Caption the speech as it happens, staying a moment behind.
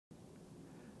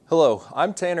Hello,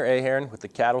 I'm Tanner Aherin with the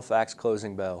CattleFax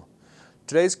Closing Bell.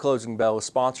 Today's Closing Bell is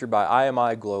sponsored by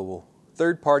IMI Global.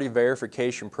 Third-party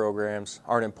verification programs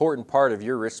are an important part of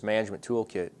your risk management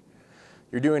toolkit.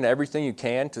 You're doing everything you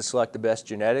can to select the best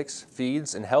genetics,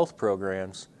 feeds, and health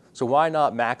programs, so why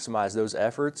not maximize those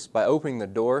efforts by opening the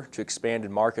door to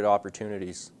expanded market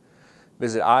opportunities?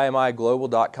 Visit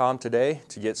imiglobal.com today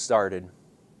to get started.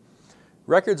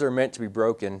 Records are meant to be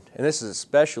broken, and this is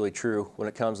especially true when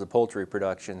it comes to poultry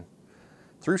production.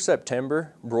 Through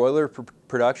September, broiler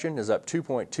production is up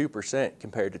 2.2%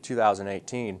 compared to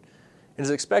 2018 and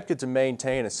is expected to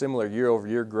maintain a similar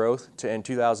year-over-year growth to end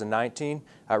 2019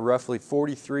 at roughly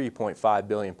 43.5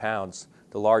 billion pounds,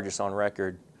 the largest on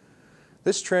record.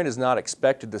 This trend is not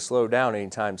expected to slow down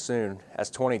anytime soon,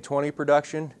 as 2020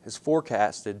 production is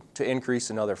forecasted to increase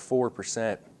another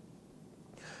 4%.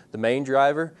 The main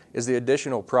driver is the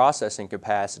additional processing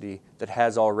capacity that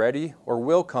has already or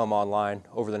will come online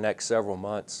over the next several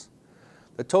months.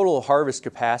 The total harvest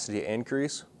capacity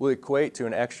increase will equate to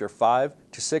an extra 5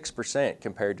 to 6%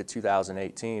 compared to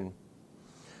 2018.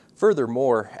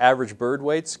 Furthermore, average bird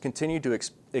weights continue to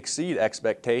exceed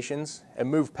expectations and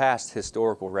move past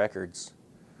historical records.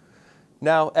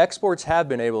 Now, exports have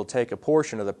been able to take a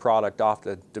portion of the product off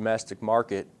the domestic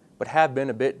market, but have been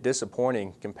a bit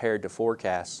disappointing compared to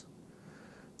forecasts.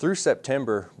 Through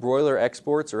September, broiler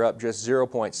exports are up just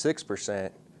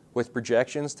 0.6%, with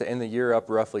projections to end the year up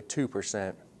roughly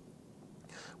 2%.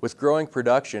 With growing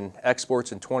production,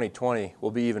 exports in 2020 will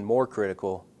be even more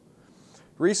critical.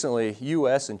 Recently,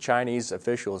 U.S. and Chinese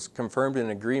officials confirmed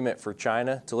an agreement for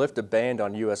China to lift a ban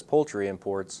on U.S. poultry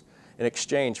imports in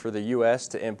exchange for the U.S.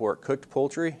 to import cooked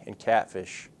poultry and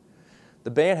catfish. The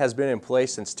ban has been in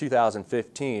place since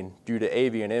 2015 due to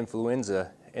avian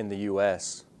influenza in the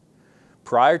U.S.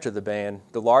 Prior to the ban,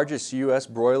 the largest U.S.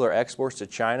 broiler exports to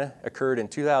China occurred in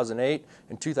 2008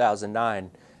 and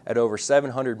 2009 at over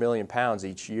 700 million pounds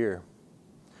each year.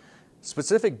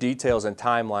 Specific details and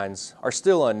timelines are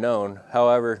still unknown.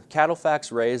 However,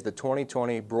 CattleFax raised the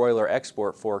 2020 broiler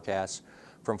export forecast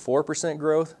from 4%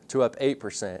 growth to up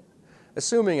 8%,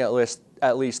 assuming at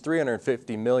least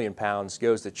 350 million pounds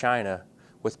goes to China,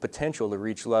 with potential to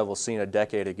reach levels seen a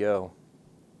decade ago.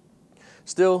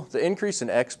 Still, the increase in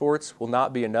exports will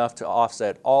not be enough to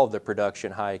offset all of the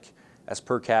production hike, as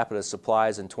per capita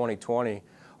supplies in 2020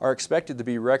 are expected to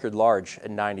be record large at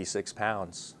 96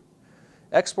 pounds.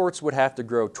 Exports would have to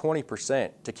grow 20%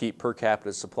 to keep per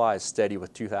capita supplies steady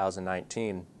with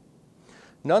 2019.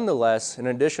 Nonetheless, an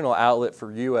additional outlet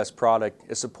for U.S. product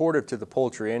is supportive to the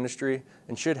poultry industry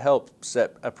and should help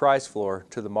set a price floor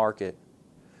to the market.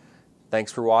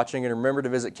 Thanks for watching, and remember to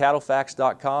visit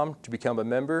CattleFax.com to become a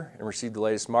member and receive the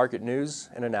latest market news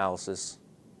and analysis.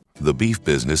 The beef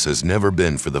business has never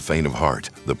been for the faint of heart.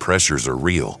 The pressures are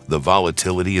real, the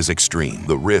volatility is extreme,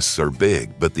 the risks are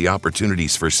big, but the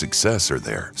opportunities for success are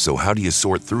there. So how do you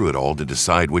sort through it all to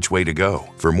decide which way to go?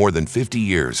 For more than 50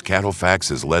 years, CattleFax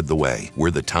has led the way. We're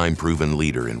the time-proven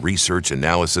leader in research,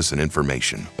 analysis, and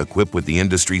information. Equipped with the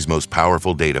industry's most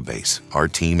powerful database, our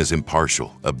team is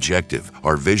impartial, objective,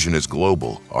 our vision is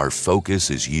global, our focus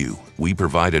is you. We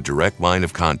provide a direct line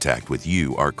of contact with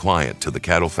you, our client, to the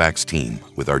CattleFax team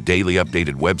with our daily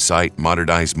updated website,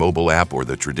 modernized mobile app, or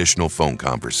the traditional phone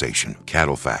conversation.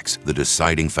 CattleFax, the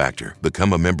deciding factor.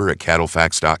 Become a member at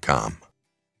CattleFax.com.